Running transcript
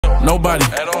Nobody.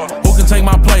 At all. Who can take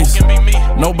my place? Who can be me?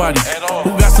 Nobody. At all.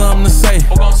 Who got something to say?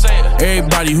 Who gon' say it?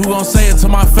 Everybody. Who gon' say it to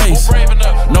my face? Who brave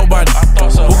enough? Nobody. I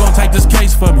thought so. Who gon' take this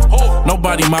case for me? Who?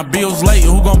 Nobody. My bills late.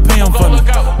 Who gon' pay them for me? look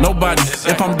out? Nobody.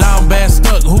 Exactly. If I'm down bad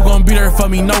stuck, who gon' be there for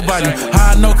me? Nobody. Exactly.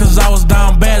 How I know? Cause I was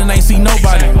down bad and ain't see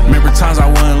nobody. Exactly. Remember times I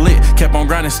wasn't lit, kept on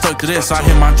grinding, stuck to this. I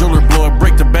hit my jeweler, blow a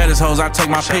brick, the baddest hoes, I take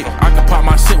my pick. I can pop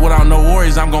my shit without no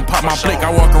worries, I'm gon' pop my flick. I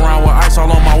walk around with ice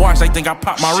all on my watch, they think I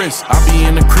pop my wrist. I be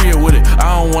in the crib with it,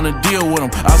 I don't wanna deal with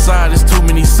them. Outside there's too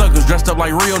many suckers dressed up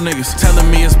like real niggas, telling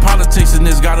me it's politics and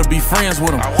this gotta be friends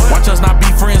with them. Watch us not be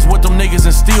friends with them niggas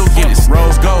and still get it.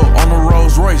 Rose gold on the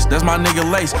Rolls Royce, that's my nigga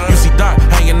Lace. You see Doc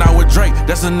hanging out with Drake,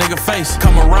 that's a nigga face.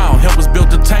 Come around, help us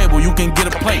build the table, you can get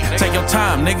a plate. Take your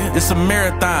time, nigga, it's a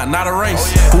marathon, not a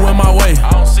race. Who in my way?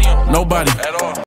 I don't see him. Nobody. At all.